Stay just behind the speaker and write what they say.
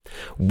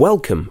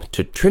Welcome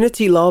to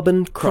Trinity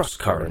Laban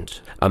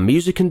Crosscurrent, a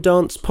music and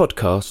dance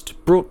podcast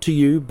brought to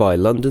you by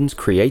London's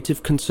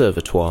Creative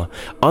Conservatoire,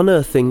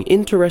 unearthing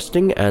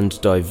interesting and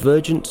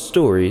divergent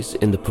stories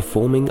in the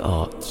performing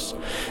arts.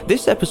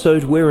 This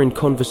episode we're in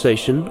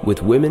conversation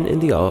with women in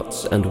the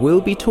arts and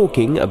we'll be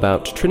talking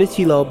about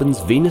Trinity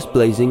Laban's Venus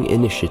Blazing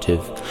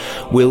initiative.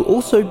 We'll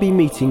also be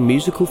meeting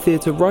musical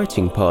theatre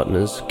writing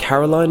partners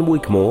Caroline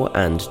Wigmore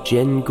and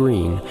Jen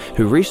Green,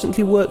 who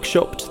recently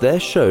workshopped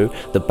their show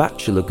The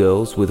Bachelor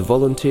Girls with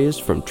volunteers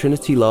from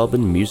Trinity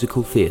Laban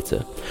Musical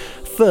Theatre.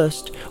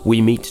 First,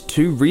 we meet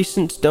two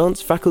recent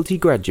dance faculty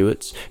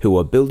graduates who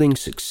are building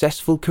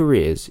successful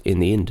careers in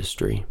the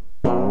industry.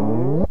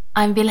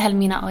 I'm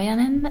Wilhelmina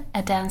Ojanen,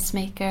 a dance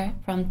maker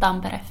from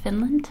Tampere,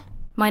 Finland.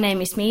 My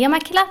name is Mia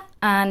Mäkilä,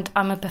 and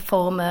I'm a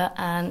performer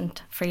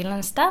and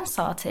freelance dance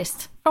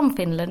artist from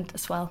Finland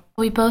as well.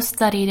 We both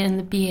studied in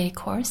the BA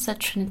course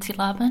at Trinity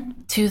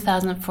Laban,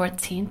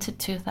 2014 to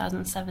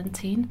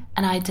 2017,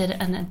 and I did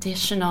an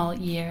additional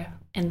year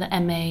in the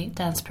MA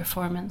Dance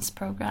Performance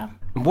program.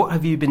 What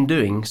have you been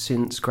doing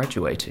since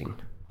graduating?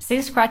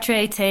 Since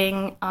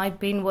graduating, I've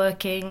been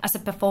working as a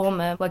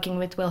performer, working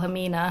with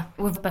Wilhelmina.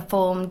 We've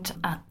performed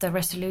at the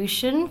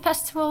Resolution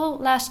Festival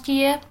last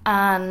year,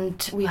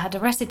 and we had a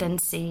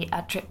residency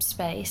at Trip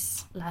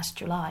Space last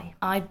July.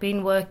 I've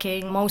been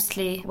working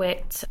mostly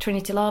with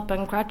Trinity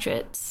Laban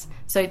graduates,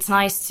 so it's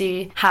nice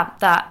to have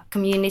that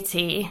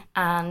community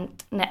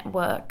and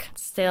network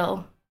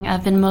still.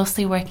 I've been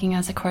mostly working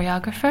as a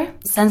choreographer.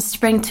 Since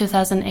spring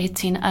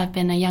 2018, I've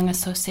been a young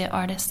associate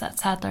artist at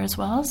Sadler's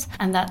Wells,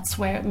 and that's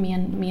where me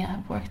and Mia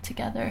have worked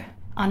together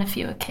on a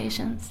few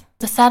occasions.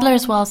 The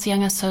Sadler's Wells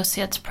Young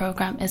Associates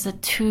program is a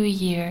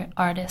 2-year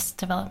artist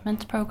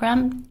development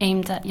program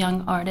aimed at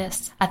young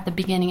artists at the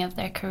beginning of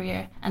their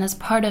career. And as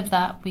part of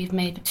that, we've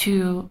made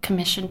 2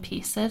 commission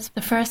pieces.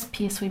 The first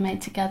piece we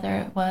made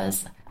together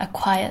was A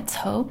Quiet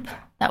Hope.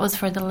 That was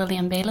for the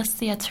Lillian Baylis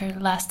Theatre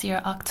last year,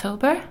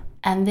 October.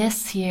 And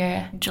this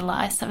year,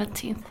 July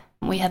 17th,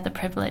 we had the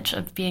privilege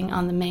of being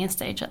on the main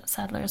stage at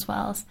Sadler's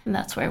Wells, and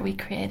that's where we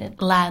created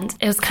Land.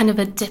 It was kind of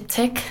a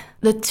diptych.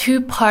 The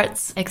 2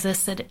 parts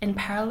existed in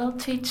parallel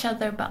to each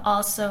other, but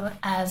also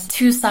as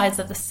 2 sides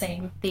of the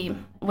same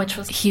theme, which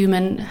was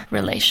human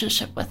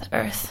relationship with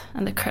Earth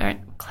and the current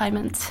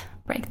climate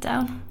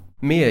breakdown.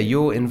 Mia,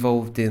 you're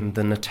involved in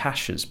the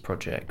Natasha's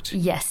project.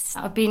 Yes,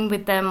 I've been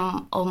with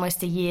them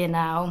almost a year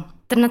now.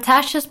 The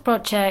Natasha's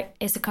project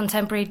is a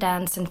contemporary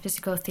dance and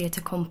physical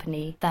theatre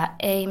company that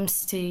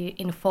aims to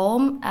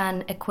inform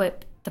and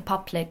equip the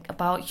public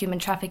about human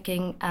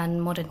trafficking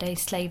and modern-day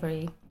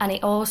slavery. And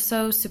it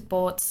also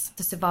supports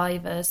the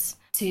survivors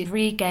to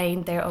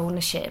regain their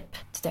ownership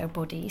to their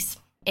bodies.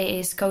 It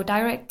is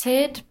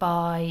co-directed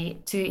by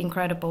 2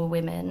 incredible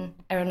women,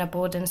 Erna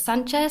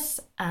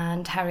Borden-Sanchez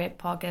and Harriet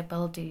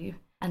Parker-Beldu,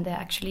 and they're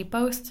actually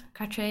both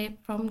graduated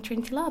from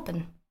Trinity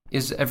Laban.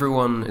 Is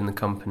everyone in the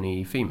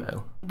company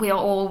female? We are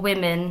all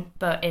women,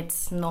 but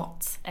it's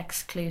not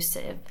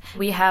exclusive.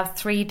 We have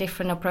 3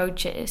 different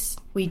approaches.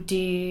 We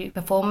do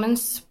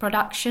performance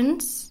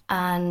productions,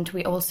 and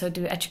we also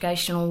do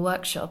educational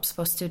workshops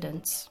for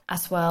students,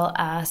 as well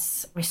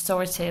as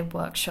restorative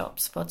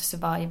workshops for the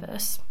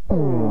survivors.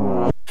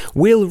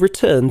 We'll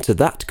return to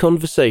that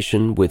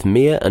conversation with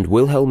Mia and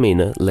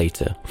Wilhelmina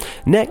later.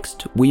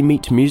 Next, we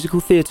meet musical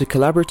theatre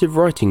collaborative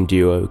writing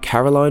duo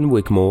Caroline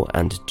Wigmore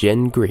and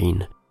Jen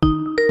Green.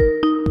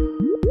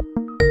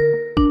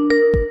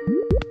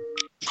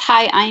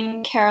 Hi,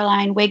 I'm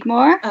Caroline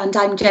Wigmore. And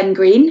I'm Jen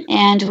Green.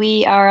 And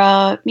we are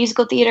a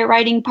musical theatre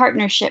writing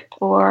partnership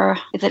for,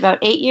 is it about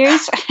 8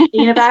 years?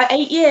 In about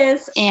 8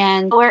 years.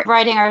 And we're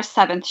writing our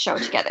 7th show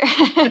together.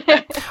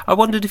 I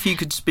wondered if you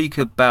could speak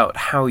about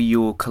how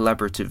your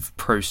collaborative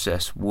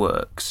process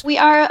works. We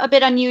are a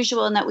bit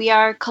unusual in that we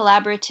are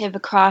collaborative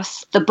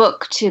across the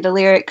book to the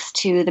lyrics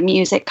to the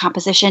music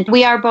composition.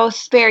 We are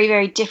both very,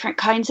 very different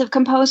kinds of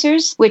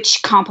composers,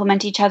 which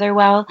complement each other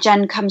well.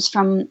 Jen comes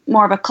from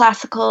more of a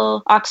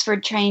classical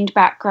Oxford-trained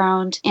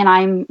background, and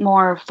I'm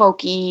more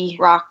folky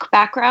rock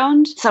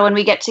background. So when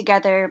we get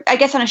together, I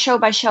guess on a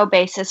show-by-show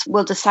basis,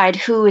 we'll decide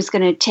who is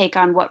going to take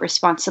on what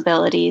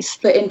responsibilities.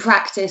 But in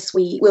practice,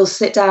 we'll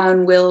sit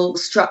down, we'll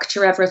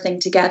structure everything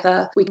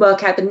together. We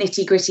work out the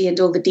nitty-gritty and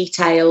all the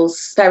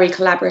details very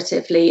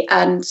collaboratively.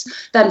 And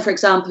then, for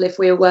example, if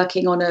we're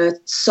working on a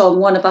song,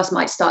 one of us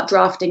might start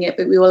drafting it,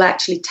 but we will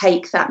actually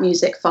take that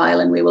music file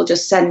and we will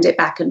just send it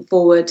back and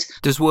forward.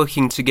 Does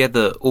working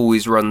together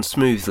always run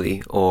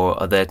smoothly, or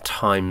are there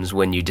times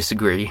when you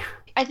disagree?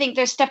 I think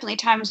there's definitely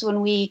times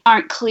when we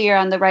aren't clear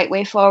on the right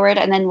way forward,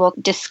 and then we'll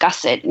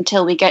discuss it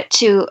until we get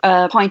to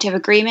a point of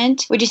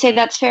agreement. Would you say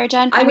that's fair,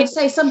 Jen? I would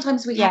say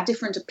sometimes we have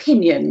different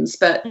opinions,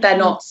 but they're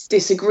not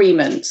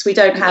disagreements. We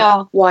don't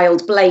have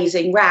wild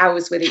blazing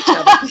rows with each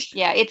other.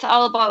 Yeah, it's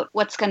all about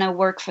what's going to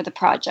work for the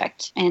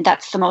project, and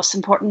that's the most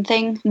important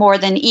thing, more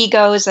than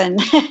egos and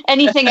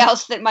anything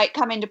else that might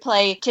come into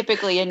play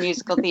typically in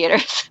musical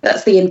theatre.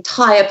 That's the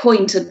entire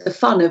point of the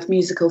fun of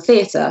musical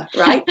theatre,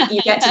 right?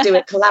 You get to do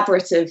it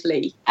collaboratively.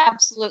 happy.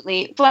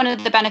 Absolutely. One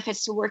of the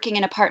benefits to working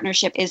in a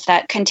partnership is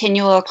that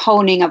continual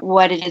honing of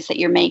what it is that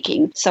you're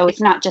making. So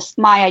it's not just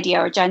my idea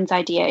or Jen's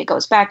idea. It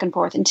goes back and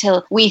forth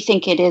until we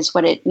think it is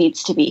what it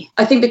needs to be.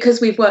 I think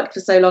because we've worked for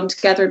so long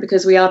together and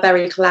because we are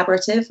very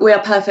collaborative, we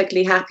are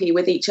perfectly happy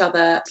with each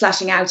other,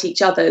 flashing out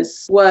each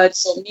other's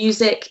words and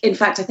music. In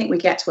fact, I think we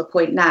get to a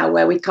point now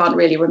where we can't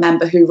really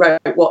remember who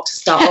wrote what to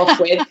start off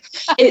with.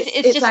 It's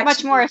just actually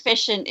much more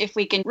efficient if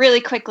we can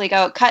really quickly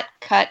go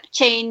cut,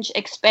 change,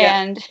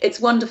 expand. Yeah. It's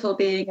wonderful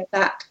being at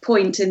that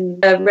point in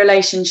a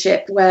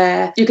relationship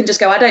where you can just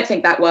go, I don't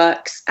think that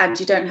works, and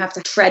you don't have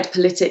to tread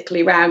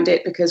politically around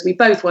it because we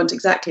both want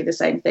exactly the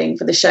same thing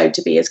for the show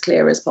to be as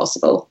clear as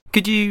possible.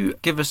 Could you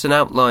give us an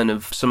outline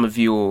of some of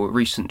your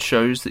recent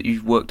shows that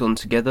you've worked on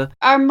together?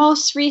 Our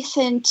most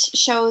recent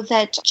show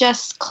that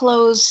just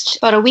closed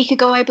about a week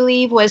ago, I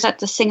believe, was at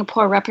the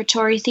Singapore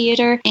Repertory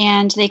Theatre,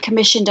 and they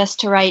commissioned us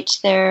to write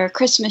their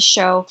Christmas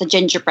show, The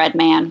Gingerbread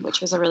Man,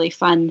 which was a really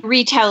fun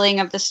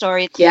retelling of the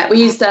story. Yeah,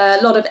 we used a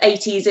lot of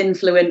 80s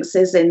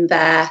influences in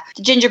there.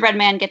 The Gingerbread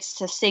Man gets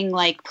to sing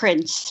like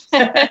Prince.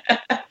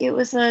 It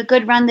was a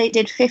good run. They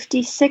did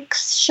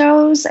 56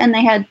 shows, and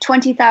they had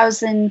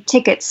 20,000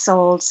 tickets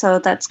sold. So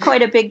that's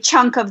quite a big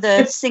chunk of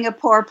the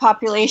Singapore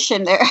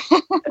population there.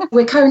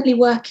 We're currently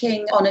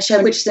working on a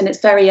show which is in its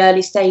very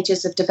early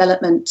stages of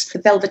development, The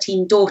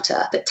Velveteen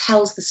Daughter, that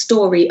tells the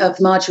story of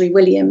Marjorie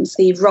Williams,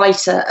 the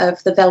writer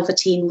of The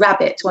Velveteen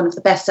Rabbit, one of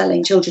the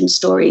best-selling children's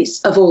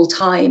stories of all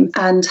time,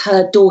 and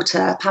her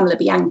daughter, Pamela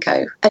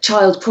Bianco, a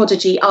child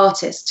prodigy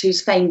artist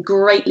whose fame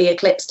greatly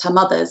eclipsed her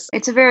mother's.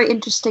 It's a very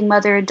interesting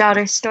mother and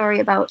daughter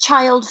story about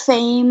child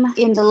fame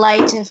in the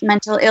light of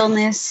mental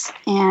illness,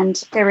 and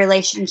their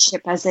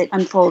relationship as it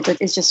unfolded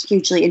is just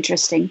hugely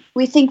interesting.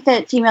 We think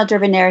that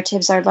female-driven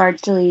narratives are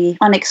largely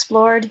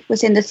unexplored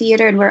within the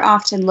theatre, and we're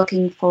often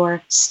looking for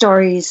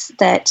stories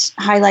that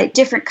highlight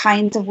different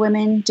kinds of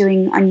women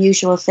doing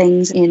unusual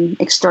things in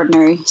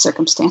extraordinary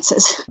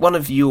circumstances. One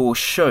of your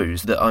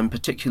shows that I'm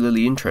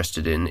particularly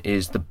interested in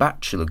is The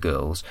Bachelor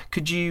Girls.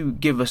 Could you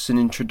give us an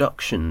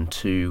introduction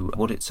to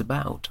what it's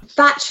about?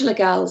 Bachelor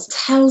Girls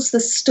tells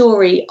the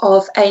story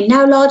of a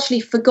now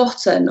largely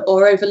forgotten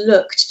or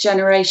overlooked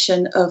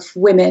generation of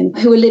women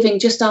who were living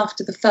just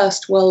after the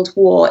First World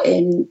War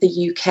in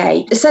the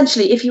UK.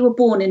 Essentially, if you were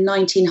born in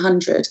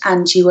 1900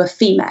 and you were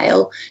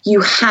female, you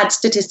had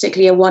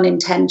statistically a 1 in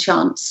 10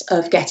 chance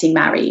of getting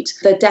married.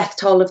 The death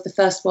toll of the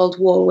First World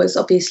War was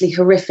obviously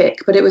horrific,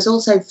 but it was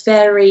also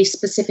very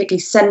specifically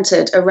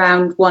centred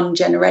around one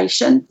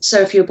generation.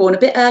 So if you were born a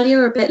bit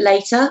earlier or a bit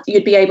later,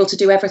 you'd be able to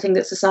do everything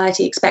that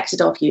society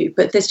expected of you.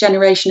 But this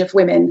generation of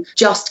women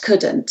just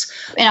couldn't.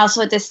 And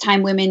also at this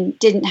time, women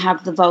didn't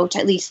have the vote.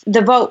 At least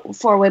the vote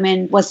for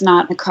women was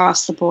not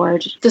across the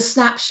board. The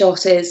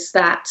snapshot is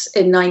that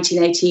in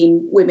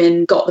 1918,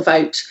 women got the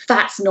vote.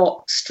 That's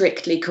not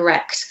strictly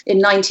correct. In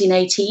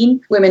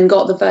 1918, women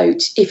got the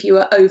vote if you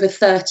were over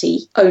 30,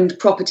 owned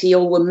property,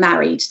 or were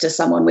married to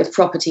someone with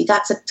property.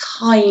 That's a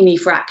tiny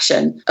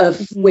fraction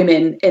of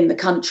women in the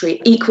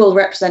country. Equal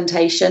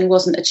representation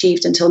wasn't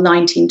achieved until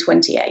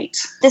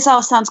 1928. This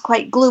all sounds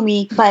quite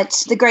gloomy,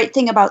 but the great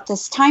thing about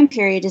this time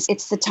period is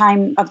it's the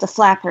time of the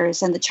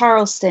flappers and the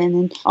Charleston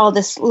and all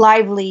this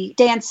lively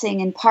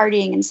dancing and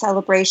partying and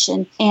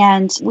celebration.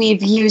 And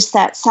we've used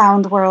that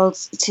sound world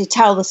to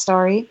tell the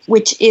story,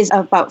 which is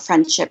about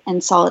friendship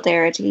and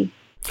solidarity.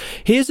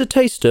 Here's a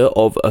taster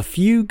of A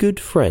Few Good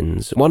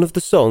Friends, one of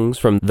the songs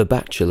from The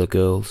Bachelor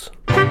Girls.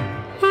 Buckle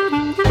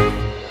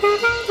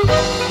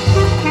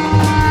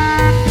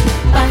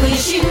your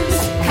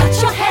shoes,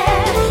 cut your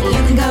hair,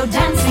 you can go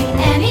dancing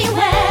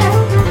anywhere.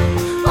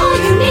 All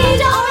you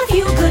need are a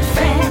few good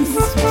friends.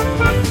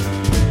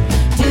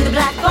 Do the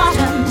black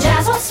bottom,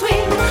 jazz or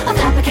swing, a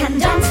flapper can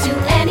dance to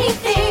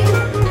anything.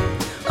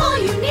 All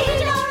you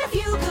need are a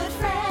few good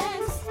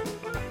friends.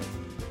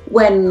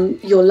 When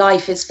your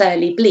life is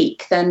fairly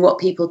bleak, then what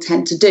people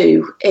tend to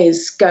do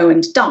is go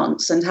and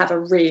dance and have a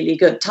really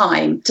good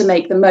time to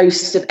make the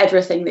most of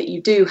everything that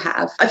you do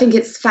have. I think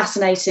it's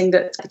fascinating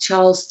that the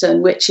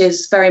Charleston, which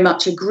is very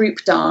much a group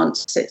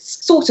dance,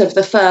 it's sort of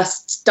the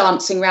first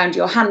dancing around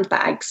your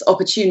handbags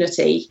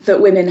opportunity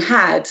that women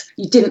had.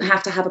 You didn't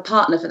have to have a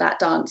partner for that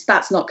dance.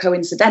 That's not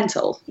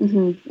coincidental.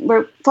 Mm-hmm.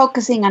 We're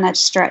focusing on a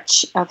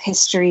stretch of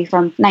history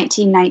from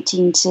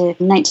 1919 to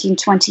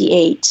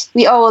 1928.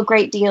 We owe a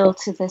great deal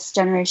to this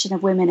generation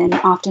of women, and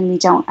often we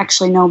don't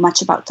actually know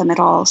much about them at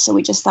all, so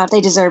we just thought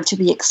they deserve to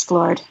be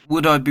explored.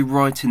 Would I be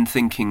right in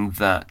thinking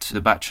that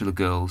The Bachelor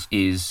Girls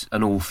is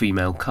an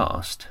all-female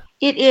cast?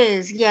 It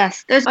is,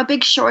 yes. There's a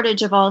big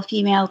shortage of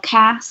all-female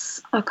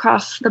casts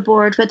across the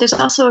board, but there's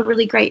also a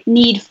really great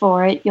need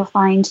for it. You'll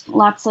find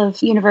lots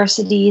of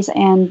universities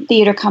and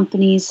theatre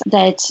companies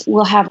that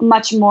will have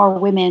much more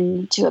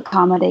women to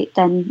accommodate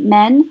than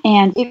men,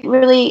 and it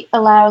really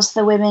allows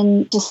the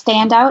women to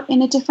stand out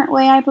in a different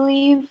way, I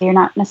believe. You're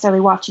not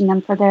necessarily watching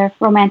them for their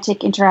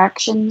romantic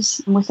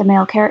interactions with the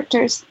male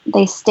characters.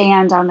 They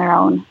stand on their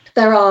own.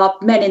 There are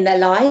men in their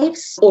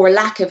lives, or a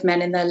lack of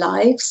men in their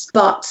lives,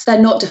 but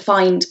they're not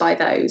defined by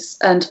those.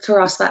 And for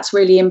us, that's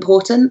really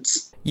important.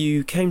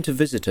 You came to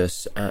visit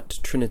us at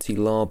Trinity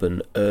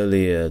Laban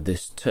earlier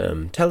this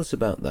term. Tell us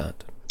about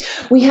that.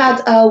 We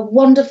had a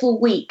wonderful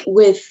week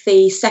with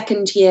the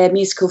second year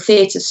musical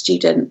theatre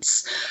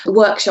students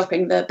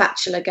workshopping the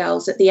Bachelor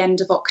Girls at the end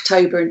of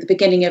October and the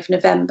beginning of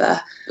November.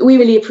 We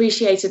really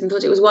appreciated and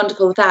thought it was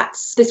wonderful that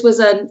this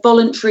was a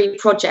voluntary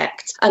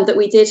project and that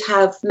we did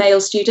have male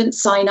students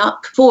sign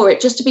up for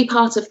it just to be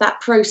part of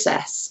that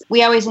process.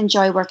 We always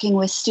enjoy working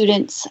with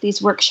students.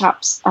 These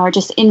workshops are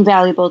just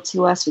invaluable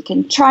to us. We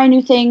can try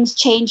new things,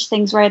 change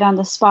things right on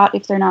the spot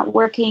if they're not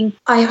working.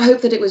 I hope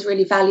that it was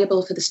really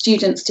valuable for the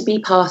students to be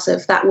part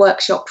of that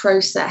workshop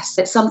process.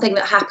 It's something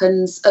that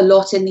happens a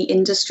lot in the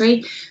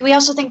industry. We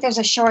also think there's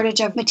a shortage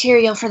of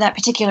material for that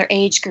particular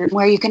age group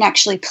where you can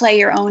actually play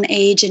your own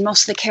age, and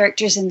most of the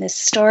characters in this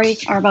story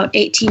are about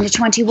 18 to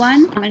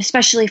 21. And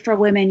especially for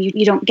women,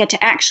 you don't get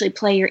to actually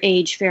play your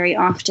age very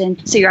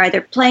often. So you're either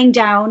playing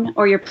down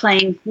or you're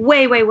playing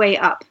way, way, way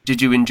up.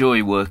 Did you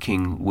enjoy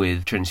working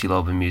with Trinity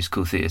Laban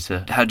Musical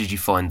Theatre? How did you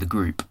find the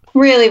group?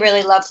 Really,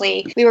 really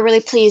lovely. We were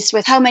really pleased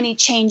with how many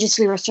changes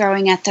we were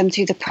throwing at them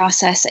through the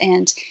process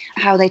and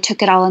how they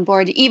took it all on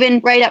board.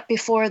 Even right up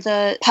before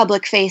the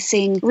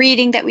public-facing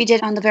reading that we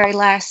did on the very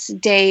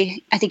last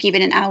day, I think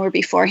even an hour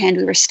beforehand,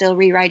 we were still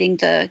rewriting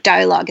the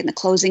dialogue in the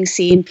closing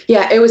scene.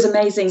 Yeah, it was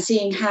amazing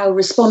seeing how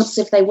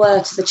responsive they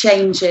were to the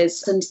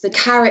changes and the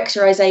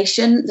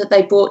characterisation that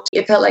they brought.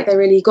 It felt like they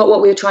really got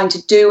what we were trying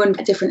to do and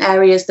different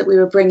areas that we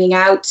were bringing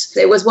out.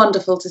 It was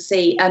wonderful to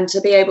see, and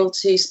to be able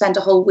to spend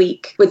a whole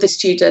week with the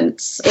students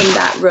in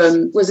that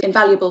room was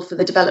invaluable for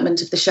the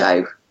development of the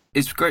show.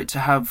 It's great to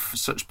have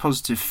such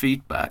positive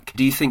feedback.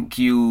 Do you think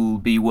you'll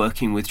be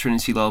working with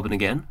Trinity Laban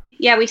again?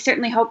 Yeah, we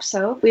certainly hope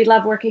so. We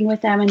love working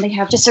with them, and they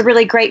have just a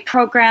really great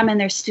program, and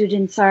their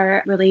students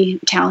are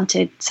really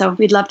talented. So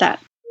we'd love that.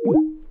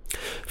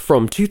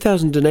 From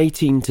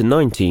 2018 to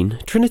 19,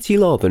 Trinity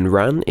Laban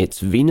ran its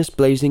Venus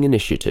Blazing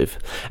initiative.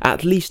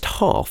 At least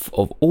half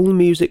of all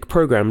music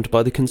programmed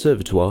by the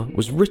Conservatoire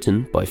was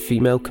written by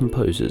female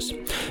composers.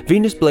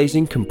 Venus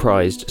Blazing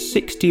comprised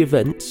 60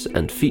 events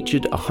and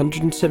featured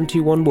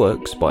 171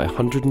 works by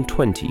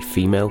 120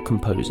 female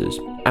composers.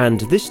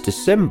 And this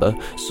December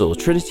saw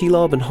Trinity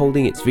Laban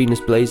holding its Venus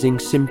Blazing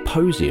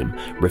Symposium,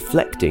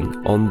 reflecting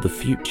on the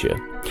future.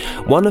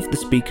 One of the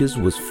speakers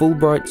was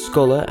Fulbright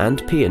scholar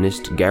and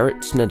pianist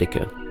Garrett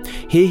Snedeker.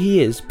 Here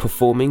he is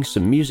performing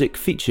some music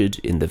featured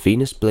in the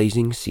Venus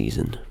Blazing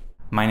season.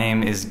 My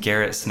name is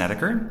Garrett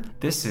Snedeker.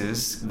 This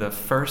is the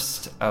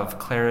first of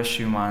Clara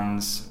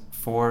Schumann's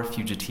 4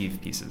 fugitive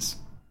pieces.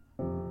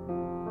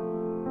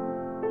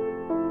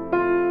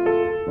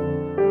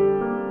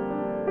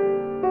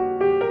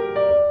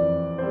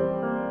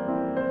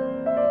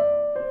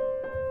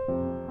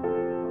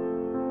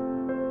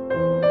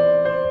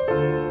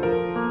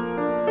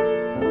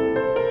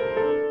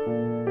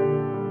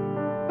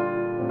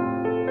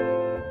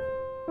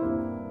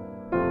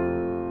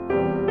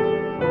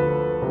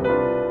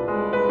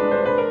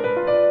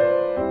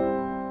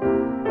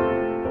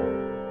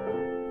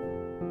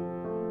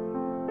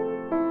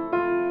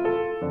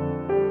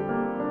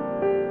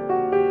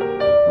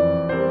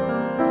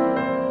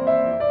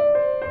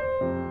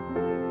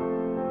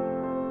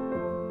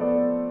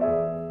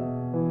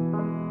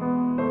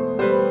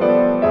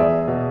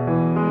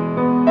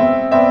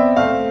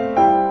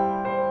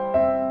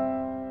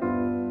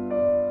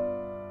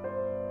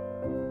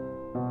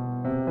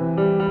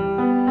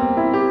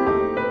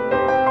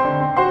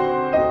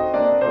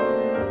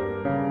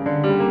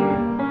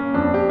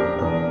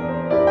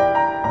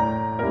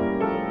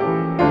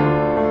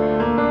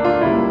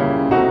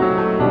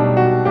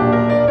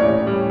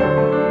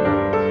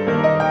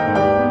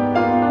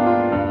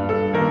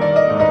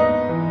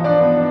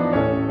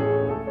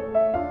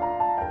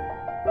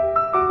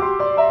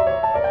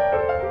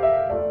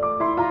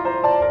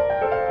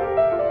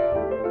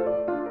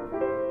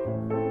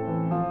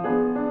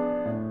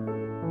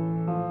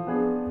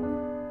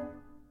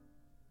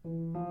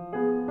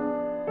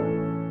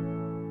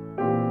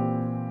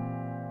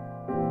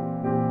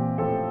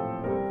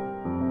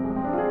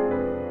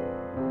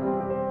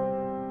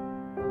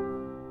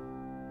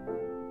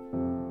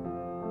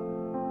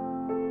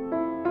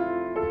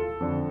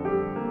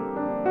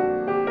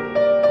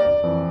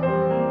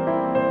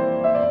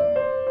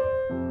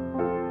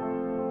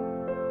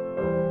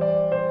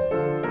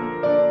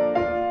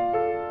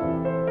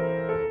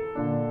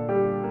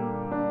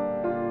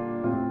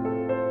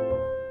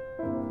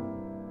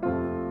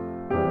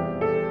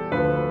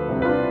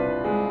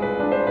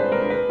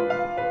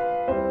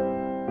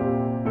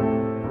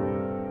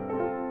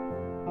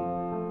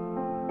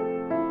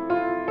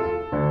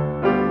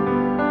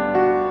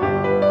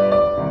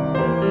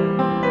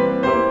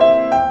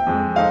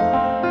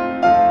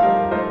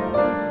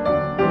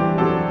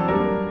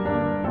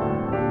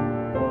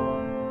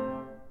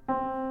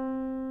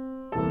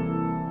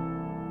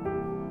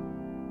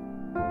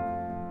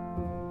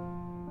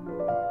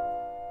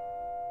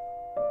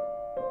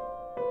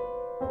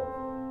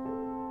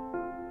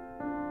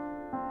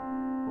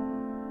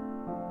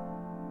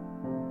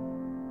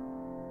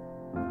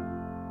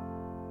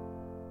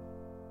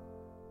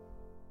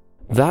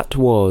 That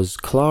was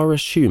Clara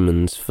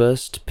Schumann's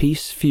first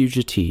piece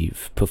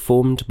Fugitive,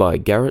 performed by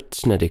Garrett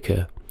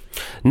Snedeker.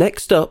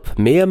 Next up,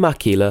 Mia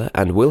Makila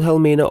and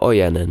Wilhelmina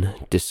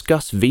Ojanen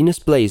discuss Venus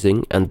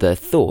Blazing and their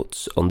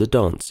thoughts on the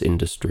dance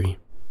industry.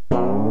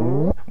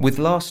 With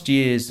last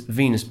year's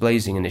Venus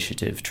Blazing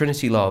initiative,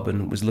 Trinity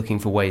Laban was looking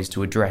for ways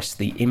to address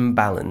the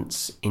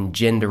imbalance in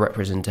gender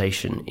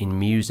representation in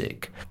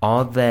music.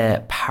 Are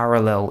there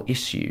parallel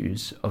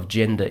issues of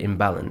gender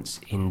imbalance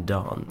in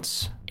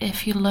dance?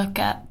 If you look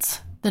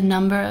at the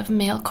number of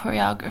male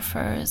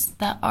choreographers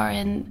that are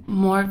in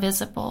more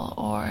visible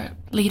or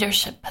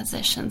leadership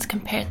positions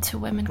compared to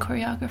women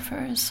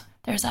choreographers,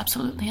 there's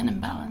absolutely an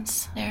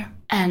imbalance there.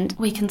 And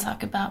we can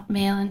talk about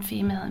male and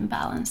female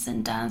imbalance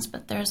in dance,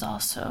 but there's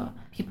also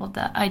people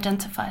that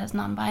identify as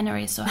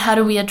non-binary. So how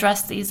do we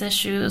address these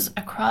issues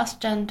across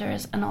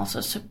genders and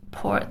also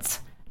support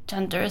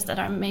genders that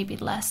are maybe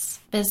less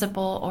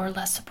visible or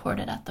less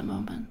supported at the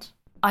moment?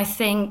 I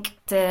think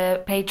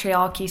the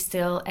patriarchy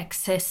still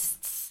exists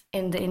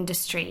in the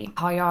industry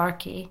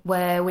hierarchy,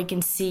 where we can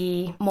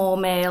see more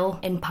male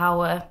in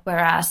power,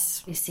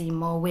 whereas we see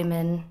more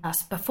women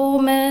as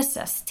performers,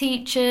 as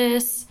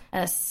teachers,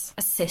 as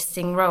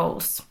assisting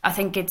roles. I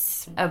think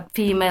it's a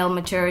female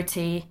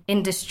majority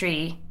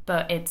industry,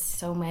 but it's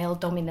so male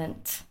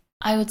dominant.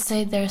 I would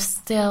say there's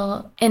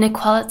still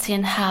inequality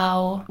in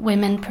how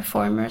women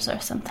performers are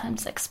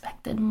sometimes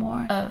expected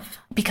more of,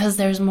 because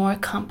there's more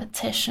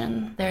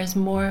competition, there's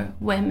more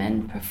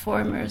women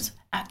performers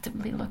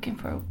actively looking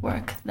for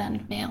work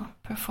than male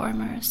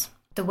performers.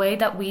 The way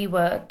that we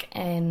work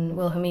in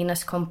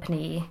Wilhelmina's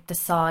company, the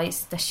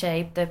size, the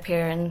shape, the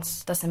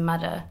appearance, doesn't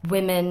matter.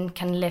 Women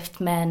can lift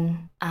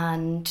men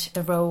and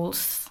the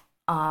roles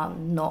are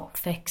not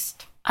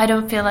fixed. I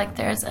don't feel like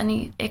there's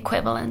any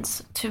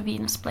equivalence to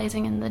Venus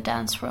Blazing in the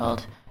dance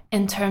world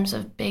in terms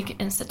of big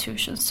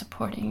institutions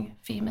supporting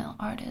female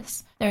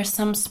artists. There are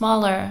some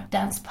smaller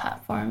dance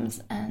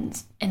platforms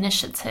and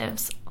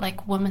initiatives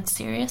like Women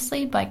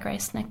Seriously by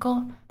Grace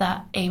Nickel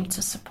that aim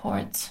to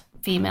support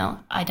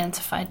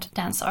female-identified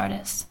dance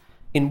artists.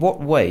 In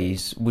what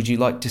ways would you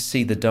like to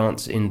see the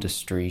dance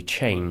industry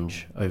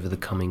change over the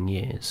coming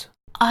years?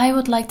 I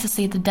would like to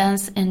see the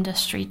dance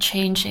industry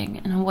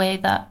changing in a way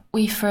that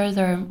we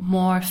further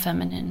more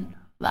feminine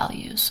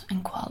values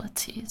and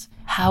qualities.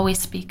 How we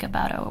speak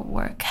about our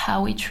work,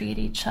 how we treat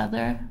each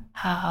other,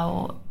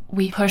 how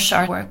we push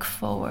our work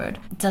forward.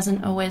 It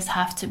doesn't always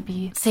have to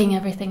be seeing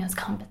everything as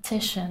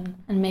competition,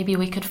 and maybe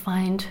we could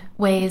find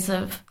ways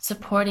of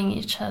supporting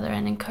each other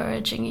and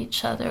encouraging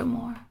each other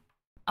more.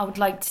 I would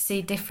like to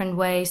see different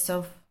ways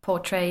of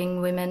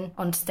portraying women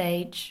on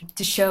stage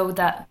to show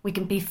that we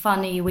can be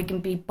funny, we can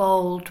be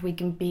bold, we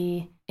can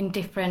be in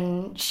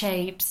different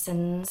shapes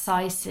and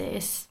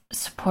sizes.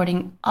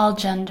 Supporting all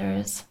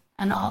genders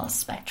and all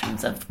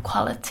spectrums of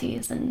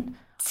qualities and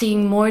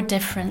seeing more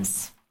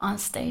difference on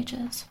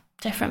stages.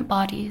 Different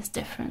bodies,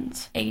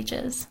 different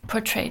ages,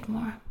 portrayed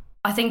more.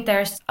 I think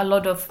there's a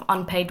lot of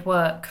unpaid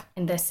work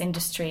in this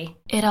industry.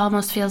 It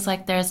almost feels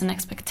like there's an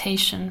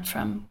expectation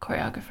from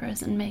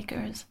choreographers and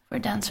makers for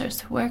dancers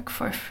to work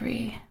for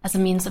free as a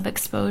means of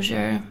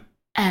exposure,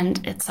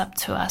 and it's up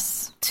to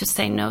us to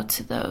say no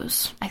to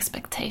those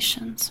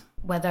expectations.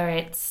 Whether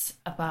it's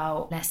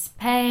about less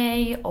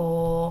pay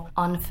or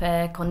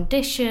unfair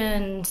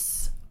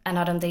conditions, and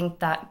I don't think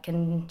that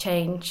can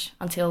change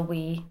until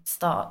we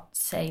start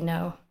saying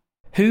no.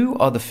 Who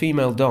are the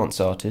female dance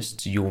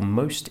artists you're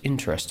most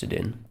interested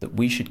in that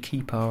we should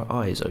keep our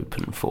eyes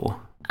open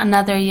for?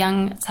 Another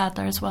young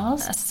Sadler as well,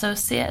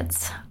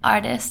 associate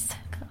artist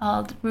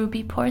called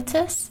Ruby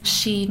Portis.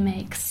 She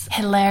makes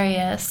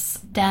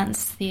hilarious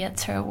dance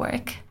theater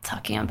work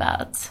talking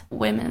about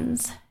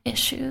women's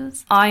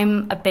issues.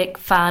 I'm a big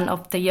fan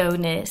of the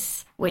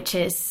Yonis, which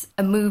is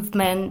a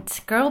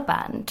movement girl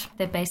band.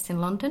 They're based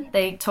in London.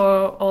 They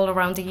tour all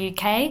around the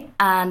UK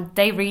and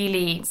they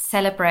really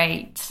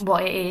celebrate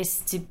what it is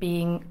to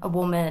being a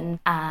woman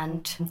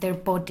and their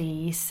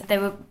bodies. They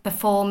were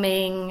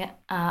performing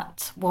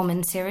at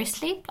Women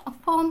Seriously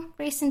platform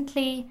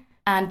recently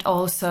and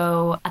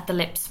also at the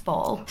Lips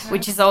Ball,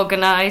 which is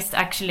organised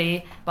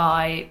actually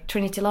by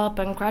Trinity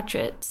Laban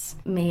graduates,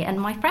 me and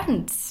my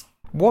friends.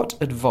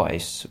 What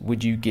advice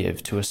would you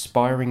give to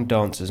aspiring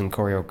dancers and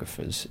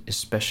choreographers,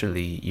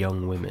 especially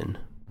young women?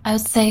 I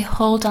would say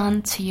hold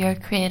on to your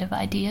creative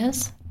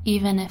ideas,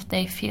 even if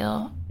they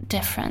feel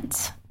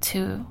different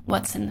to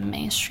what's in the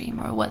mainstream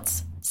or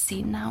what's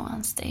seen now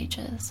on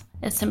stages.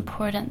 It's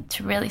important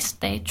to really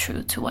stay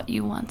true to what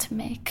you want to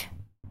make.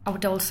 I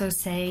would also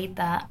say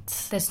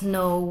that there's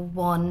no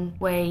one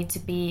way to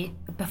be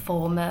a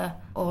performer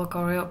or a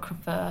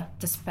choreographer.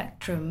 The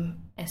spectrum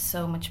is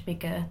so much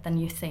bigger than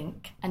you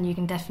think, and you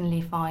can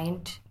definitely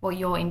find what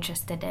you're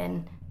interested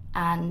in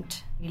and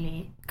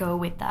really go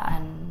with that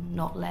and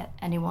not let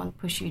anyone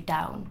push you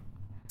down.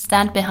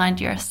 Stand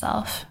behind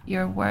yourself,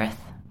 your worth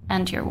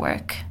and your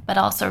work, but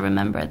also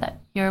remember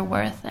that your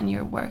worth and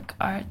your work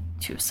are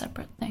two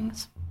separate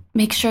things.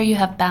 Make sure you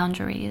have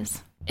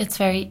boundaries. It's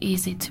very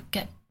easy to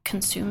get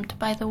consumed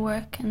by the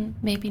work and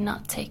maybe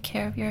not take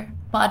care of your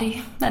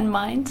body and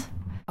mind.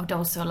 I would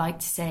also like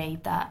to say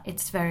that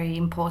it's very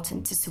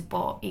important to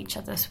support each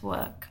other's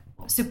work,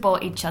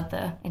 support each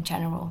other in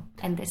general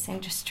in this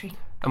industry.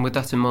 And with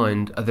that in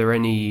mind, are there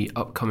any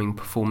upcoming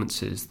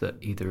performances that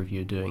either of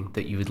you are doing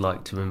that you would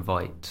like to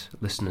invite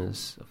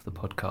listeners of the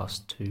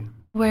podcast to?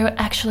 We're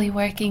actually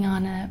working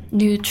on a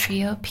new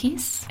trio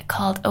piece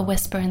called A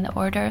Whisper in the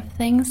Order of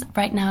Things.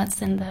 Right now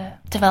it's in the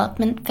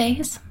development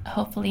phase.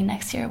 Hopefully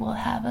next year we'll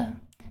have a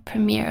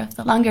premiere of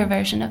the longer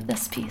version of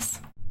this piece.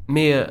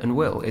 Mia and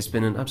Will, it's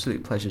been an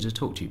absolute pleasure to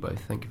talk to you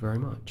both. Thank you very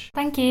much.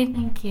 Thank you.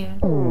 Thank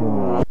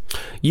you.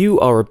 You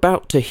are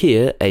about to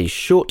hear a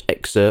short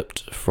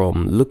excerpt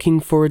from Looking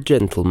for a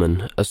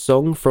Gentleman, a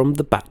song from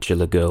the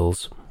Bachelor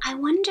Girls. I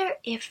wonder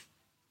if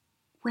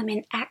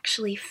women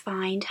actually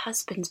find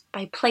husbands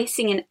by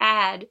placing an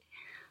ad.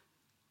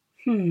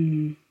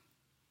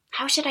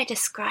 How should I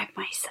describe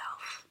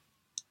myself?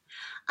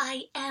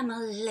 I am a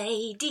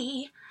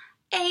lady,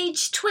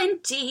 age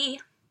 20.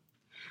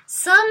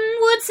 Some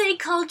would say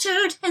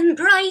cultured and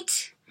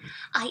bright.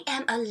 I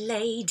am a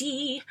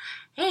lady,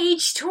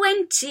 age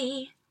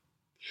 20,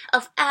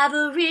 of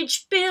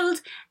average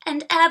build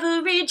and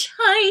average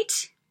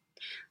height,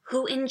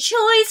 who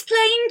enjoys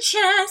playing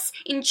chess,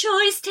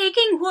 enjoys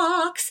taking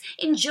walks,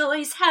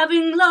 enjoys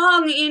having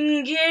long,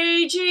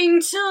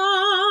 engaging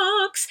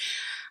talks.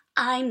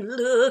 I'm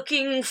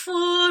looking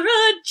for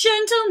a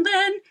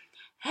gentleman,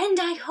 and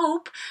I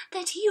hope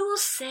that you'll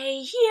say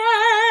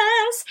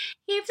yes.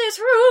 If there's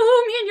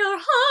room in your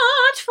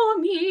heart for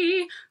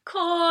me,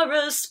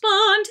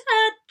 correspond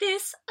at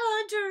this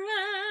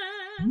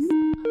address.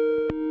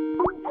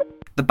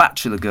 The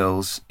Bachelor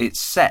Girls, it's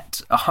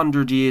set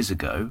 100 years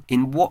ago.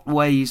 In what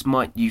ways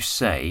might you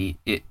say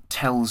it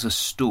tells a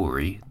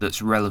story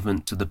that's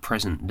relevant to the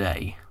present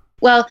day?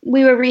 Well,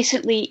 we were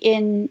recently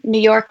in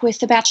New York with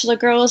the Bachelor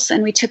Girls,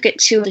 and we took it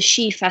to the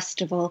She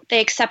Festival.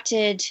 They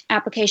accepted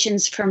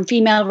applications from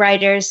female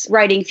writers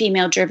writing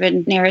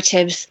female-driven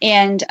narratives,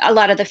 and a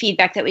lot of the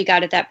feedback that we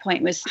got at that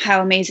point was how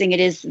amazing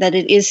it is that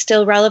it is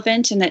still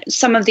relevant, and that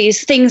some of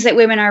these things that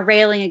women are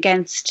railing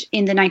against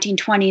in the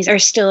 1920s are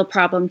still a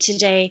problem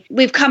today.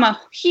 We've come a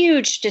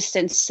huge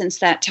distance since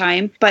that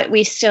time, but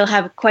we still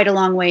have quite a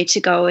long way to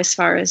go as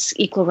far as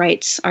equal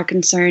rights are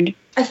concerned.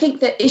 I think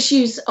that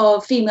issues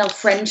of female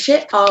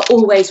friendship are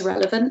always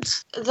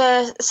relevant.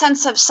 The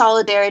sense of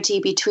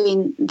solidarity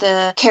between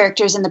the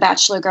characters in The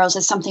Bachelor Girls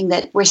is something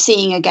that we're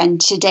seeing again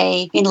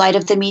today in light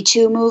of the Me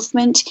Too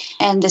movement,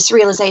 and this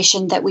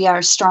realization that we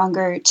are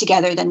stronger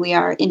together than we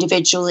are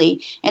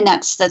individually. And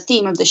that's the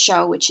theme of the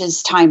show, which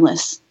is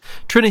timeless.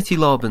 Trinity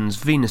Laban's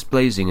Venus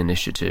Blazing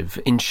initiative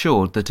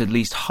ensured that at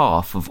least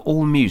half of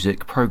all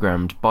music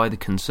programmed by the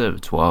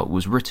Conservatoire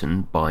was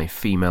written by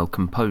female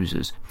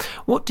composers.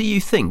 What do you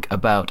think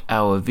about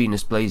our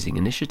Venus Blazing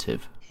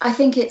initiative? I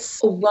think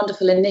it's a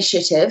wonderful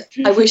initiative.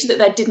 I wish that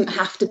there didn't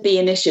have to be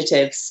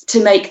initiatives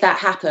to make that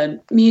happen.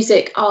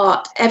 Music,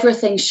 art,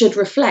 everything should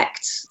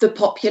reflect the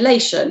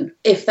population.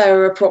 If there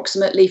are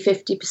approximately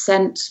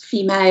 50%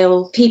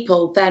 female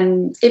people,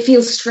 then it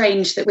feels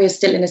strange that we're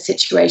still in a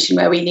situation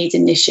where we need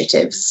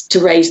initiatives to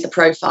raise the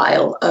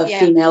profile of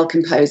female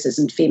composers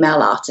and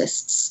female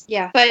artists.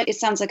 Yeah, but it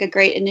sounds like a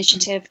great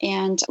initiative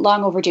and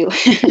long overdue.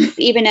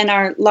 Even in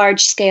our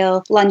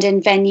large-scale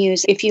London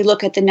venues, if you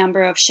look at the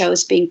number of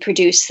shows being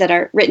produced that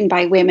are written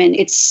by women,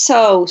 it's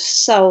so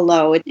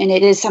low, and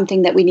it is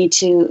something that we need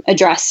to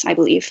address, I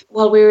believe.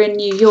 While we were in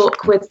New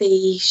York with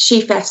the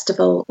She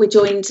Festival, we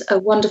joined a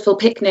wonderful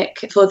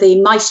picnic for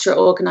the Maestra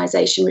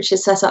organisation, which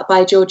is set up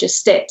by Georgia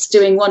Stitt,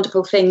 doing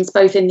wonderful things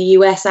both in the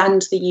US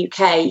and the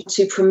UK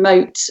to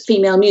promote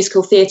female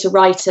musical theatre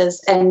writers,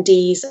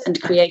 NDs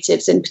and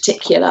creatives in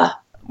particular.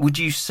 Would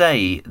you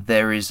say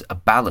there is a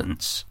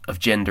balance of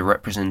gender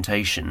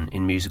representation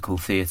in musical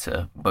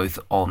theatre, both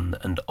on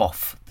and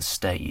off the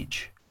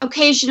stage?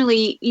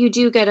 Occasionally, you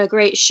do get a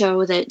great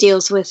show that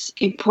deals with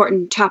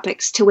important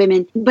topics to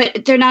women,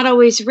 but they're not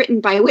always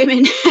written by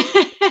women.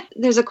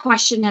 There's a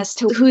question as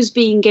to who's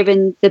being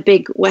given the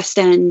big West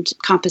End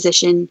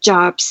composition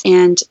jobs,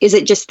 and is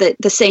it just that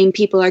the same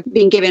people are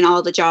being given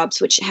all the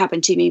jobs, which happen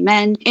to be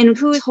men, and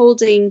who is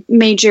holding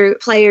major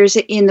players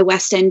in the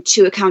West End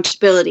to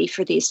accountability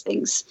for these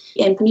things?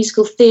 In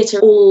musical theatre,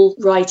 all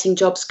writing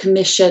jobs,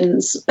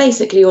 commissions,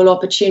 basically all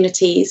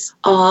opportunities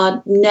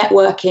are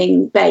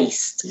networking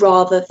based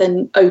rather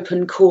than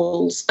open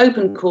calls.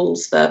 Open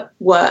calls for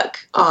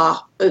work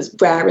are as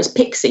rare as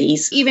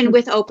pixies. Even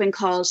with open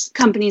calls,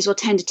 companies will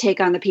tend to take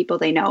on the people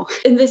they know.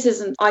 And this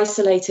isn't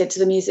isolated to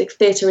the music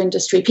theatre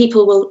industry.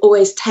 People will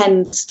always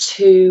tend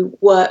to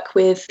work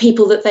with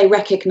people that they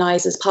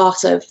recognise as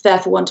part of their,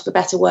 for want of a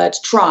better word,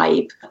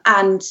 tribe.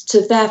 And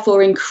to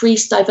therefore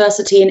increase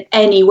diversity in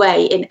any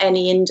way in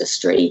any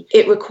industry,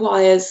 it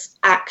requires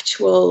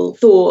actual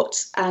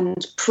thought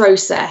and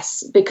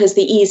process, because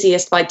the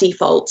easiest by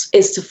default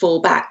is to fall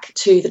back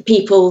to the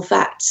people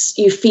that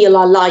you feel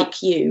are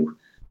like you.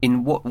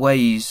 In what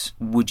ways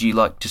would you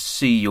like to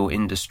see your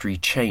industry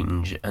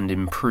change and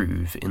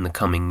improve in the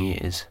coming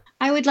years?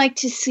 I would like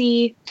to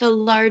see the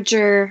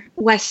larger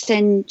West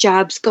End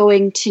jobs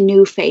going to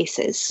new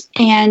faces,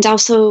 and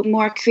also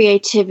more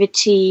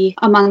creativity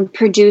among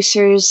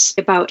producers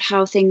about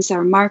how things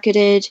are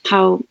marketed,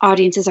 how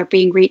audiences are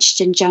being reached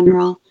in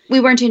general. We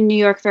weren't in New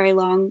York very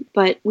long,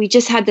 but we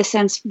just had the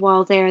sense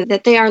while there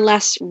that they are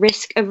less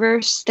risk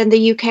averse than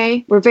the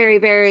UK. We're very,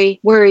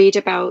 very worried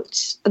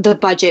about the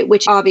budget,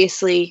 which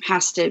obviously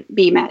has to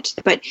be met.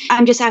 But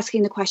I'm just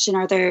asking the question,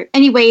 are there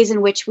any ways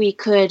in which we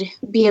could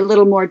be a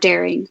little more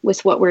daring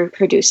with what we're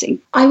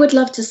producing? I would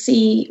love to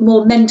see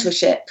more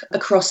mentorship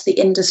across the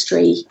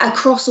industry,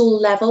 across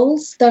all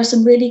levels. There are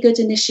some really good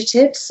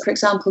initiatives. For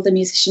example, the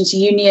Musicians'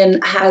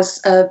 Union has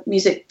a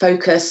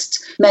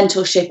music-focused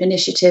mentorship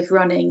initiative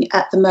running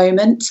at the moment.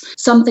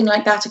 Something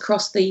like that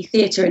across the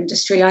theatre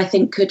industry, I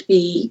think, could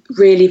be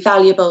really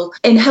valuable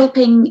in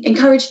helping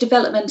encourage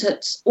development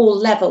at all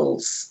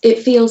levels. It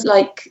feels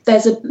like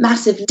there's a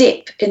massive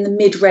dip in the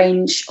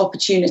mid-range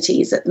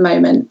opportunities at the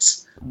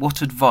moment.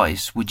 What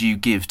advice would you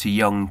give to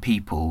young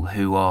people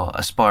who are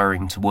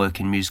aspiring to work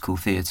in musical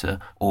theatre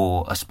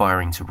or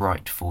aspiring to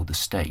write for the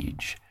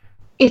stage?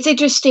 It's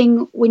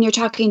interesting when you're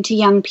talking to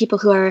young people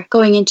who are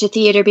going into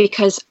theatre,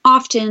 because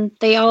often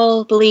they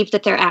all believe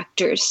that they're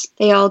actors.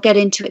 They all get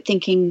into it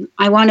thinking,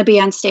 I want to be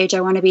on stage, I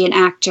want to be an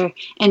actor.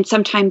 And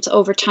sometimes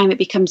over time it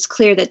becomes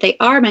clear that they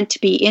are meant to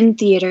be in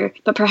theatre,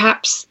 but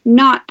perhaps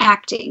not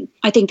acting.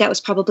 I think that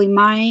was probably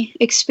my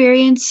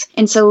experience.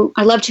 And so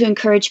I love to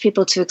encourage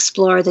people to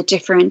explore the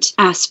different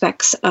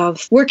aspects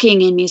of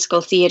working in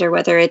musical theatre,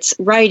 whether it's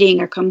writing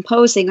or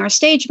composing or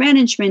stage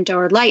management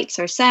or lights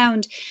or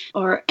sound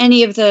or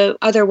any of the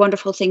other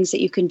wonderful things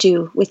that you can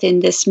do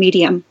within this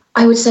medium.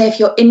 I would say if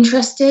you're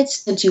interested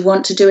and you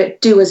want to do it,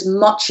 do as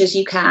much as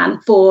you can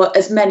for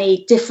as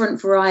many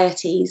different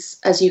varieties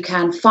as you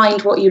can.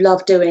 Find what you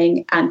love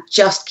doing and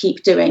just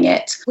keep doing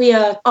it. We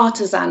are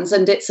artisans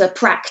and it's a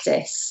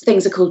practice.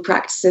 Things are called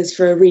practices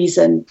for a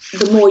reason.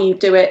 The more you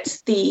do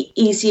it, the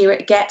easier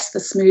it gets, the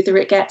smoother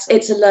it gets.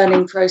 It's a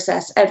learning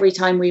process. Every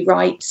time we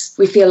write,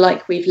 we feel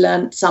like we've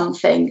learned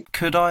something.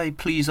 Could I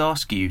please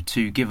ask you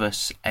to give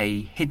us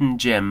a hidden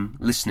gem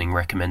listening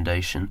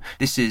recommendation?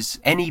 This is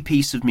any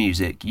piece of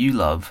music you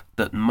love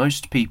that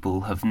most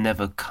people have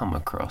never come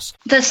across.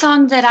 The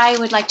song that I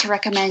would like to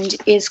recommend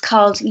is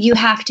called You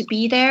Have to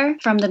Be There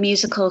from the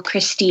musical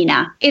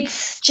Christina.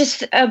 It's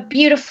just a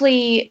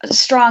beautifully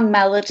strong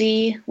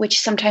melody,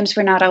 which sometimes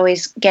we're not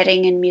always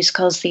getting in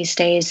musicals these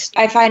days.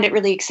 I find it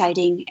really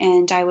exciting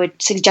and I would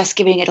suggest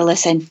giving it a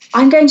listen.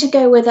 I'm going to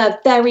go with a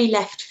very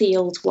left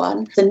field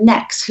one. The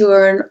Necks, who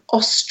are an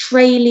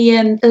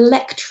Australian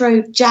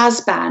electro jazz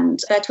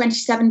band. Their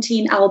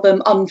 2017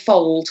 album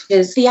Unfold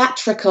is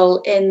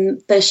theatrical in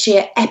the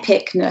sheer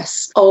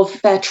epicness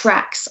of their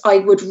tracks. I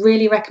would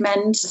really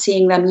recommend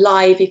seeing them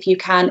live if you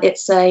can.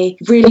 It's a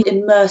really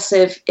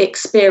immersive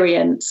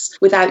experience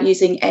without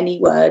using any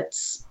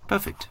words.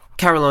 Perfect.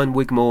 Caroline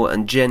Wigmore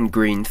and Jen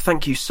Green,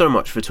 thank you so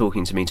much for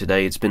talking to me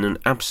today. It's been an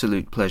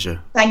absolute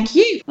pleasure. Thank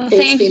you. Well,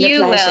 thank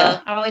you,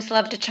 Will. I always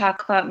love to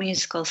talk about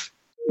musicals.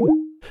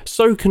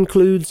 So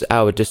concludes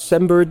our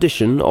December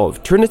edition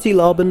of Trinity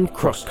Laban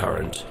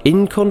Crosscurrent,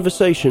 in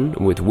conversation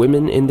with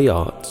women in the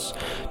arts.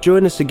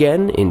 Join us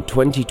again in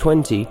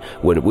 2020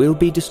 when we'll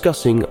be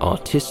discussing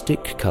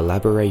artistic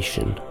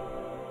collaboration.